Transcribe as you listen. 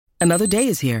Another day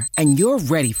is here, and you're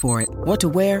ready for it. What to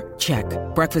wear? Check.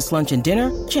 Breakfast, lunch, and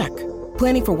dinner? Check.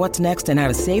 Planning for what's next and how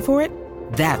to save for it?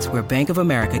 That's where Bank of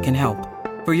America can help.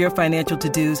 For your financial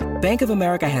to-dos, Bank of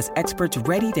America has experts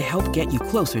ready to help get you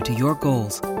closer to your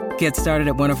goals. Get started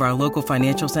at one of our local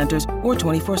financial centers or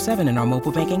 24/7 in our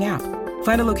mobile banking app.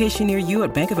 Find a location near you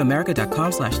at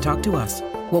bankofamerica.com/talktous.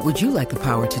 What would you like the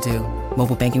power to do?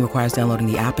 Mobile banking requires downloading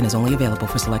the app and is only available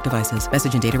for select devices.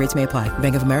 Message and data rates may apply.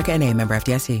 Bank of America N.A., member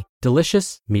FDIC.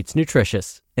 Delicious meets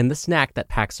nutritious in the snack that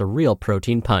packs a real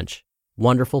protein punch.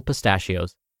 Wonderful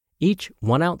Pistachios. Each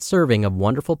 1 ounce serving of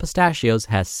Wonderful Pistachios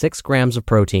has 6 grams of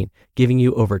protein, giving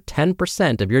you over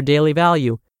 10% of your daily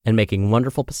value and making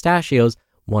Wonderful Pistachios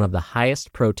one of the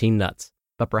highest protein nuts.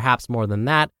 But perhaps more than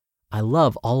that, I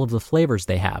love all of the flavors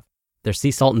they have. Their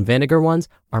sea salt and vinegar ones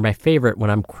are my favorite when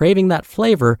I'm craving that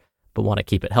flavor but want to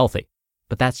keep it healthy.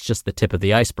 But that's just the tip of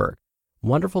the iceberg.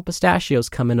 Wonderful Pistachios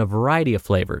come in a variety of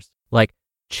flavors, like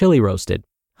chili roasted,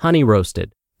 honey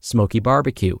roasted, smoky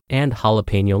barbecue, and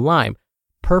jalapeno lime,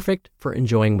 perfect for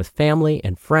enjoying with family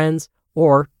and friends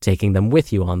or taking them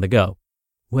with you on the go.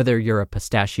 Whether you're a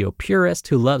pistachio purist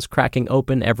who loves cracking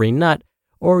open every nut,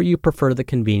 or you prefer the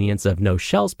convenience of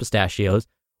no-shells pistachios,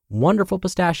 Wonderful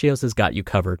Pistachios has got you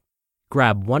covered.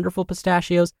 Grab Wonderful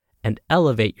Pistachios and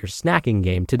elevate your snacking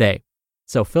game today.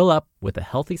 So fill up with a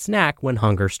healthy snack when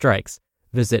hunger strikes.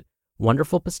 Visit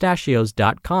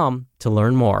wonderfulpistachios.com to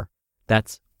learn more.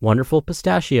 That's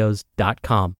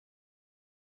wonderfulpistachios.com.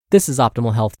 This is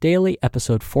Optimal Health Daily,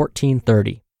 episode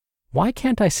 1430. Why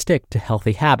Can't I Stick to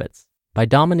Healthy Habits? By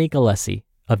Dominique Alessi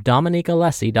of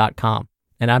dominiquealessi.com.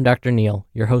 And I'm Dr. Neil,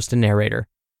 your host and narrator.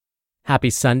 Happy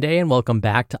Sunday and welcome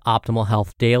back to Optimal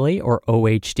Health Daily, or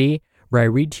OHD, where I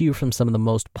read to you from some of the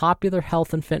most popular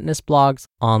health and fitness blogs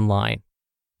online.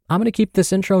 I'm going to keep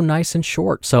this intro nice and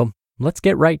short, so let's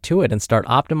get right to it and start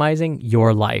optimizing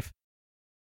your life.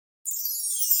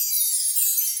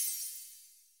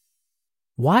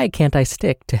 Why Can't I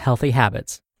Stick to Healthy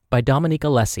Habits? By Dominique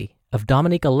Alessi of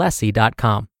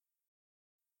dominiquealessi.com.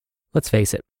 Let's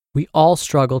face it, we all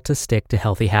struggle to stick to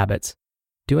healthy habits.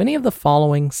 Do any of the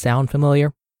following sound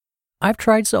familiar? I've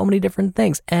tried so many different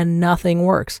things and nothing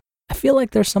works. I feel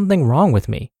like there's something wrong with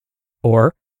me.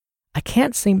 Or, I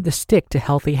can't seem to stick to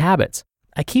healthy habits.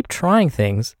 I keep trying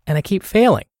things and I keep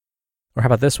failing. Or how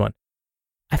about this one?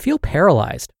 I feel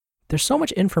paralyzed. There's so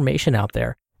much information out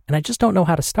there and I just don't know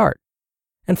how to start.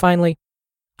 And finally,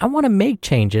 I want to make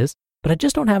changes, but I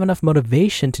just don't have enough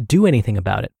motivation to do anything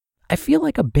about it. I feel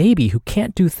like a baby who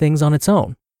can't do things on its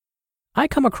own. I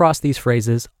come across these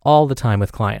phrases all the time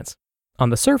with clients. On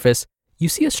the surface, you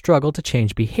see a struggle to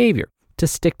change behavior, to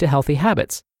stick to healthy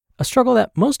habits, a struggle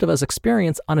that most of us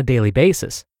experience on a daily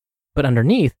basis. But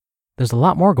underneath, there's a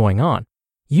lot more going on.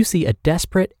 You see a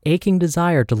desperate, aching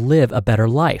desire to live a better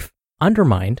life,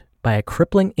 undermined by a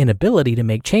crippling inability to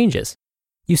make changes.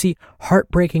 You see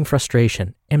heartbreaking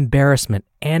frustration, embarrassment,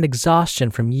 and exhaustion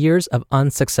from years of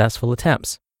unsuccessful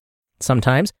attempts.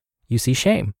 Sometimes you see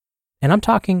shame, and I'm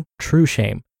talking true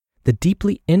shame, the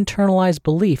deeply internalized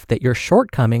belief that your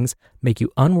shortcomings make you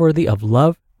unworthy of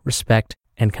love, respect,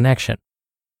 and connection.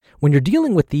 When you're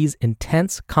dealing with these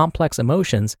intense, complex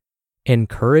emotions,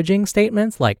 encouraging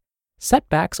statements like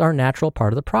setbacks are a natural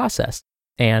part of the process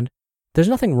and there's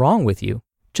nothing wrong with you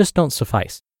just don't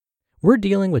suffice. We're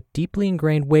dealing with deeply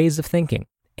ingrained ways of thinking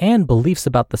and beliefs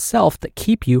about the self that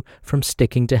keep you from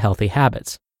sticking to healthy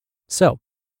habits. So,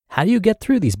 how do you get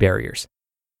through these barriers?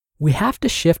 We have to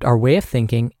shift our way of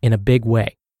thinking in a big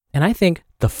way, and I think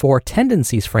the 4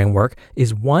 tendencies framework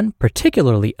is one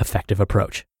particularly effective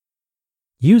approach.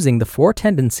 Using the 4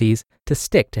 tendencies to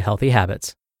stick to healthy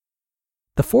habits.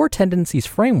 The 4 tendencies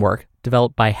framework,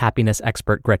 developed by happiness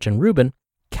expert Gretchen Rubin,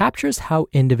 captures how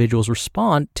individuals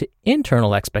respond to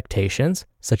internal expectations,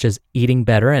 such as eating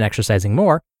better and exercising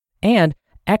more, and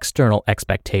external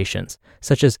expectations,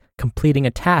 such as completing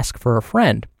a task for a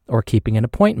friend or keeping an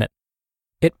appointment.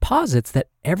 It posits that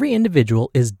every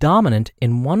individual is dominant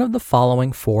in one of the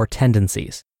following 4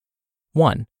 tendencies.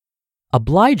 1.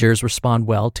 Obligers respond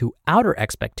well to outer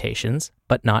expectations,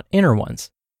 but not inner ones.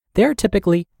 They are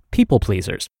typically people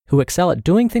pleasers who excel at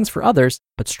doing things for others,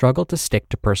 but struggle to stick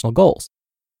to personal goals.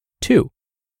 2.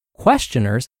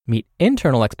 Questioners meet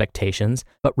internal expectations,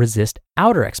 but resist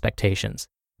outer expectations.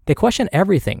 They question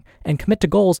everything and commit to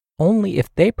goals only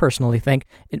if they personally think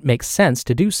it makes sense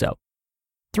to do so.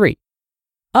 3.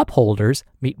 Upholders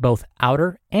meet both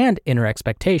outer and inner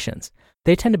expectations.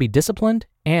 They tend to be disciplined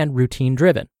and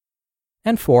routine-driven.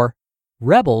 And 4.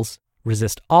 Rebels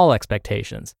resist all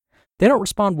expectations. They don't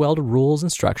respond well to rules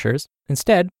and structures,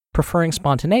 instead preferring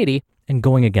spontaneity and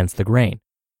going against the grain.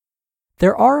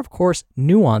 There are, of course,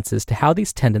 nuances to how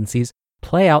these tendencies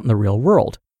play out in the real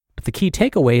world, but the key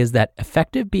takeaway is that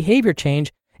effective behavior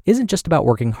change isn't just about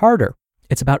working harder.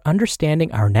 It's about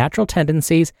understanding our natural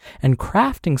tendencies and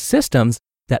crafting systems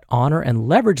that honor and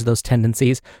leverage those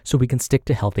tendencies so we can stick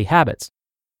to healthy habits.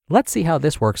 Let's see how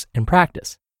this works in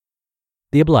practice.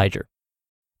 The obliger.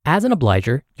 As an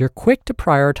obliger, you're quick to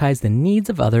prioritize the needs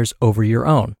of others over your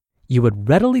own. You would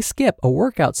readily skip a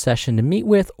workout session to meet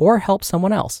with or help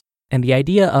someone else. And the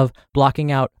idea of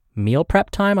blocking out meal prep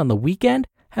time on the weekend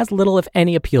has little, if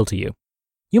any, appeal to you.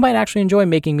 You might actually enjoy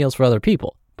making meals for other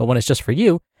people, but when it's just for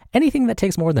you, anything that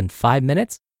takes more than 5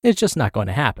 minutes is just not going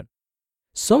to happen.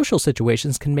 Social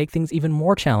situations can make things even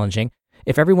more challenging.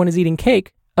 If everyone is eating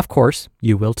cake, of course,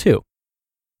 you will too.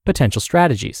 Potential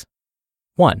strategies.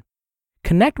 1.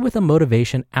 Connect with a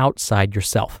motivation outside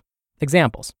yourself.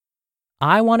 Examples.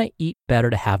 I want to eat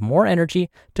better to have more energy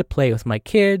to play with my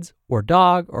kids or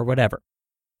dog or whatever.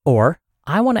 Or,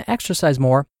 I want to exercise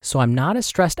more so I'm not as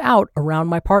stressed out around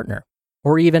my partner.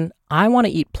 Or even, I want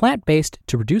to eat plant-based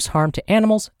to reduce harm to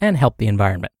animals and help the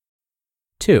environment.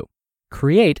 2.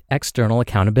 Create external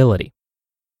accountability.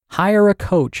 Hire a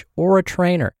coach or a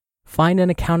trainer. Find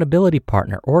an accountability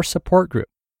partner or support group.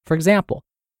 For example,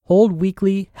 hold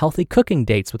weekly healthy cooking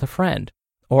dates with a friend.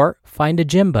 Or find a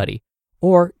gym buddy.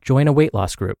 Or join a weight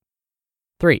loss group.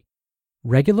 3.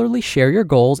 Regularly share your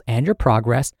goals and your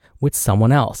progress with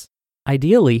someone else.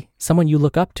 Ideally, someone you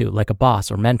look up to like a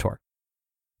boss or mentor.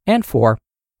 And 4.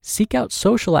 Seek out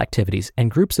social activities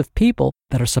and groups of people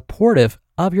that are supportive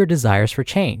of your desires for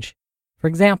change. For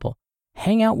example,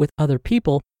 hang out with other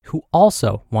people who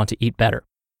also want to eat better.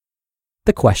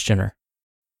 The questioner.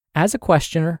 As a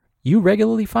questioner, you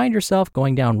regularly find yourself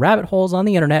going down rabbit holes on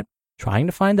the internet trying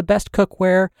to find the best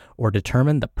cookware or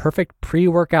determine the perfect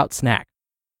pre-workout snack.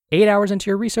 8 hours into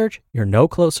your research, you're no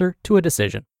closer to a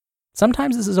decision.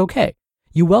 Sometimes this is okay.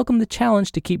 You welcome the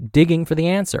challenge to keep digging for the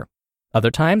answer.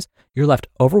 Other times, you're left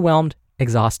overwhelmed,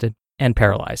 exhausted, and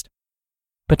paralyzed.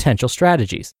 Potential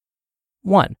strategies.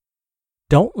 1.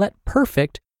 Don't let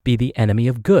perfect be the enemy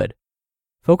of good.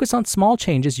 Focus on small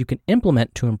changes you can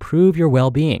implement to improve your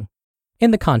well-being.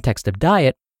 In the context of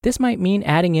diet, this might mean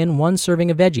adding in 1 serving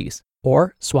of veggies,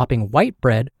 or swapping white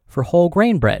bread for whole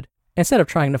grain bread, instead of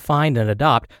trying to find and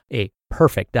adopt a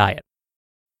perfect diet.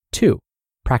 2.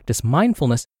 Practice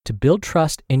mindfulness to build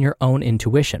trust in your own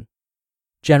intuition.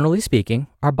 Generally speaking,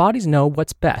 our bodies know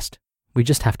what's best. We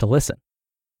just have to listen.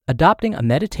 Adopting a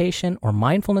meditation or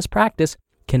mindfulness practice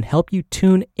can help you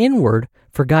tune inward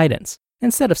for guidance,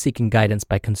 instead of seeking guidance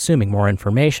by consuming more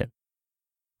information.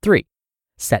 3.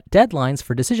 Set deadlines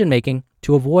for decision-making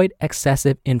to avoid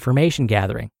excessive information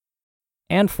gathering.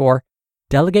 And 4.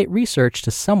 Delegate research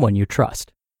to someone you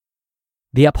trust.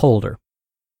 The upholder.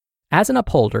 As an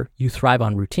upholder, you thrive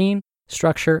on routine,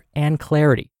 structure, and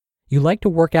clarity. You like to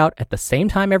work out at the same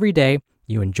time every day,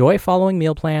 you enjoy following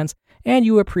meal plans, and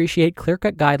you appreciate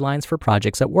clear-cut guidelines for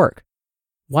projects at work.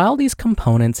 While these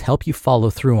components help you follow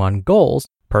through on goals,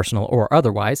 personal or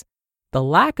otherwise, the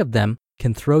lack of them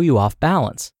can throw you off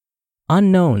balance.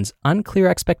 Unknowns, unclear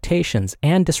expectations,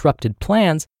 and disrupted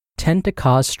plans tend to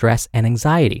cause stress and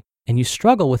anxiety, and you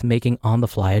struggle with making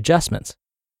on-the-fly adjustments.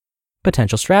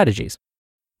 Potential strategies.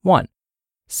 1.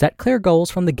 Set clear goals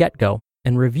from the get-go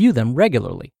and review them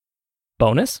regularly.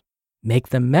 Bonus, make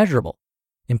them measurable.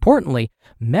 Importantly,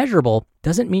 measurable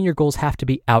doesn't mean your goals have to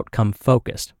be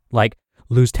outcome-focused, like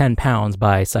lose 10 pounds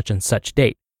by such and such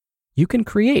date. You can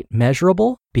create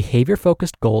measurable,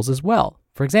 behavior-focused goals as well.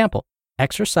 For example,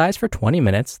 exercise for 20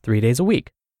 minutes 3 days a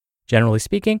week. Generally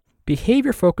speaking,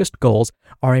 behavior-focused goals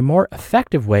are a more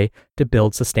effective way to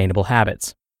build sustainable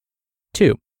habits.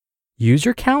 2. Use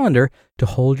your calendar to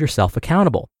hold yourself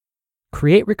accountable.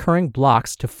 Create recurring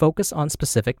blocks to focus on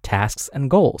specific tasks and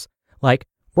goals, like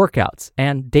workouts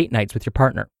and date nights with your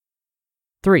partner.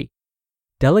 3.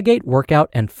 Delegate workout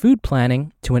and food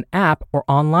planning to an app or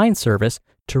online service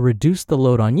to reduce the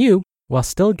load on you while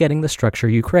still getting the structure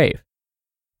you crave.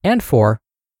 And 4.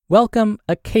 Welcome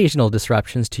occasional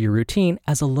disruptions to your routine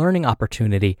as a learning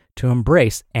opportunity to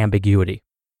embrace ambiguity.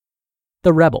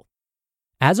 The rebel.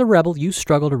 As a rebel, you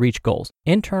struggle to reach goals,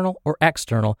 internal or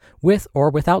external, with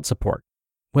or without support.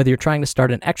 Whether you're trying to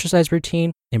start an exercise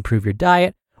routine, improve your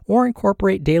diet, or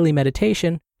incorporate daily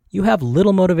meditation, you have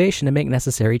little motivation to make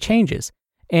necessary changes,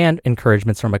 and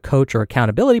encouragements from a coach or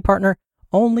accountability partner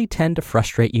only tend to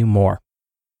frustrate you more.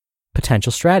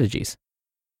 Potential strategies.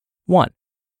 1.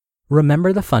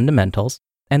 Remember the fundamentals,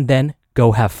 and then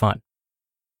go have fun.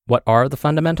 What are the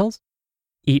fundamentals?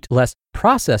 Eat less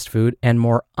processed food and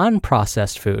more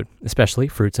unprocessed food, especially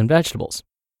fruits and vegetables.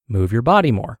 Move your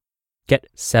body more. Get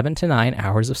 7 to 9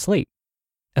 hours of sleep.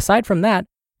 Aside from that,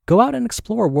 go out and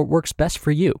explore what works best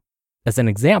for you. As an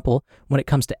example, when it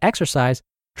comes to exercise,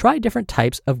 try different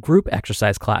types of group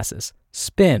exercise classes: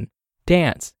 spin,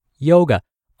 dance, yoga,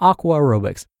 aqua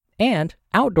aerobics, and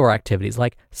outdoor activities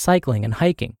like cycling and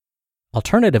hiking.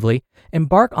 Alternatively,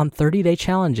 embark on 30-day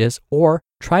challenges or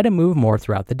try to move more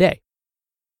throughout the day.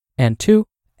 And 2,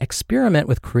 experiment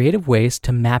with creative ways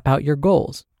to map out your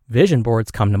goals. Vision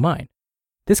boards come to mind.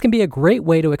 This can be a great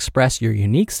way to express your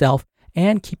unique self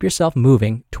and keep yourself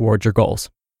moving towards your goals.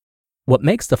 What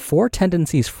makes the 4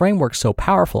 Tendencies framework so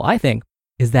powerful, I think,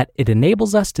 is that it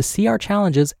enables us to see our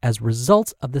challenges as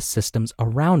results of the systems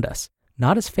around us,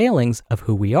 not as failings of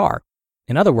who we are.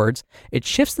 In other words, it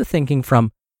shifts the thinking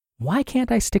from, why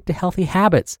can't I stick to healthy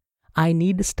habits? I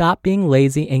need to stop being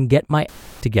lazy and get my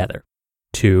together,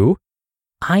 to,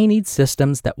 I need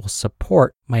systems that will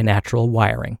support my natural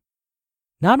wiring.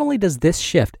 Not only does this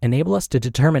shift enable us to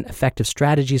determine effective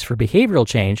strategies for behavioral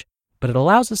change, but it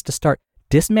allows us to start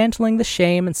dismantling the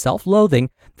shame and self-loathing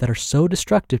that are so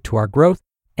destructive to our growth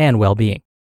and well-being.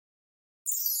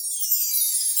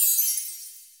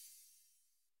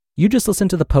 You just listened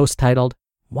to the post titled,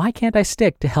 Why Can't I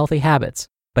Stick to Healthy Habits?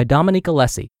 By Dominique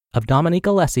Alessi of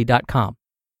DominiqueAlessi.com.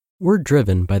 We're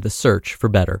driven by the search for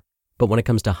better, but when it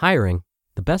comes to hiring,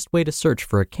 the best way to search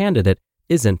for a candidate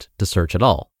isn't to search at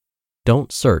all.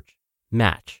 Don't search,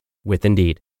 match with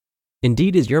Indeed.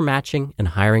 Indeed is your matching and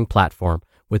hiring platform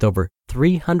with over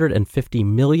 350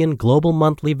 million global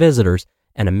monthly visitors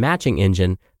and a matching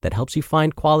engine that helps you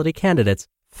find quality candidates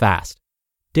fast.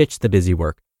 Ditch the busy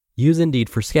work. Use Indeed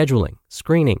for scheduling,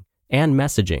 screening, and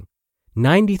messaging.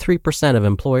 93% of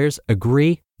employers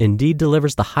agree Indeed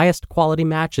delivers the highest quality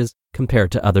matches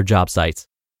compared to other job sites.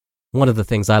 One of the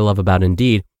things I love about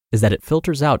Indeed is that it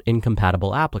filters out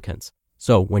incompatible applicants.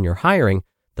 So when you're hiring,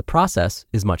 the process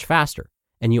is much faster,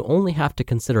 and you only have to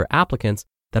consider applicants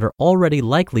that are already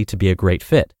likely to be a great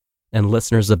fit. And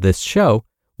listeners of this show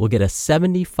will get a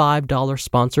 $75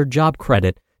 sponsored job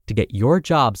credit to get your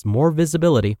jobs more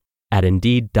visibility at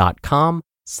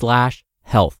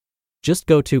Indeed.com/health. Just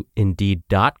go to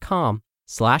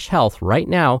Indeed.com/health right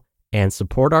now and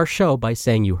support our show by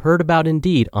saying you heard about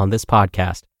Indeed on this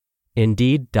podcast.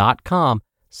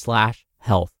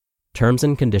 Indeed.com/health. Terms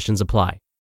and conditions apply.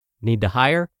 Need to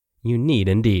hire? You need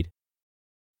Indeed.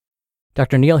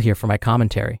 Dr. Neal here for my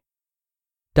commentary.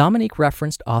 Dominique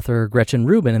referenced author Gretchen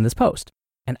Rubin in this post,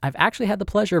 and I've actually had the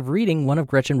pleasure of reading one of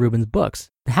Gretchen Rubin's books,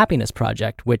 The Happiness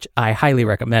Project, which I highly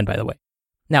recommend, by the way.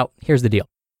 Now, here's the deal.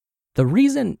 The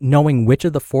reason knowing which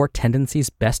of the 4 tendencies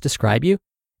best describe you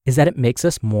is that it makes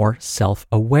us more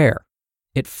self-aware.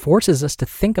 It forces us to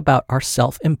think about our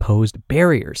self-imposed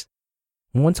barriers.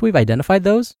 Once we've identified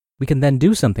those, we can then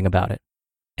do something about it.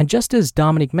 And just as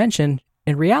Dominique mentioned,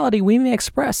 in reality, we may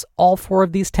express all 4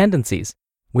 of these tendencies,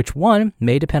 which one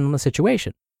may depend on the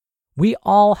situation. We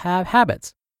all have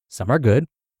habits. Some are good,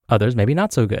 others maybe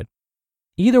not so good.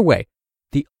 Either way,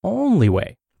 the only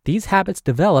way these habits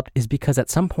developed is because at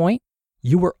some point,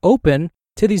 you were open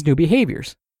to these new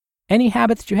behaviors. Any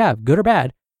habit that you have, good or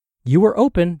bad, you were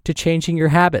open to changing your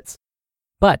habits.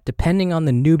 But depending on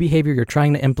the new behavior you're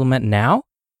trying to implement now,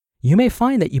 you may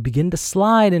find that you begin to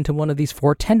slide into one of these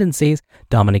 4 tendencies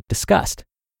Dominique discussed.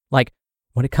 Like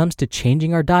when it comes to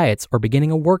changing our diets or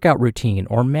beginning a workout routine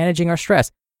or managing our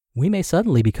stress, we may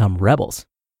suddenly become rebels.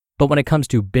 But when it comes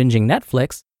to binging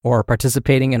Netflix or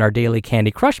participating in our daily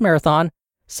Candy Crush marathon,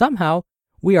 somehow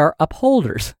we are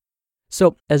upholders.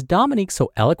 So as Dominique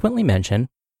so eloquently mentioned,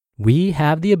 we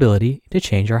have the ability to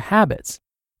change our habits.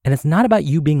 And it's not about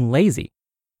you being lazy.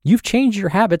 You've changed your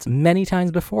habits many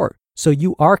times before, so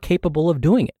you are capable of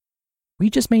doing it.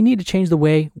 We just may need to change the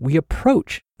way we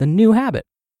approach the new habit.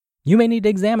 You may need to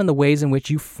examine the ways in which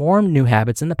you formed new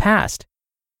habits in the past.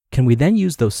 Can we then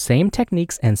use those same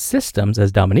techniques and systems,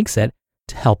 as Dominique said,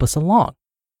 to help us along?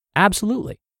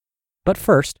 Absolutely. But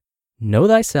first, know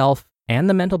thyself and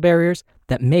the mental barriers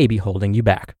that may be holding you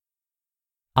back.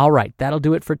 All right, that'll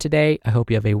do it for today. I hope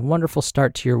you have a wonderful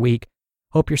start to your week.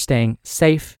 Hope you're staying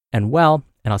safe and well,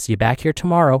 and I'll see you back here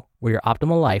tomorrow where your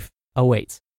optimal life awaits.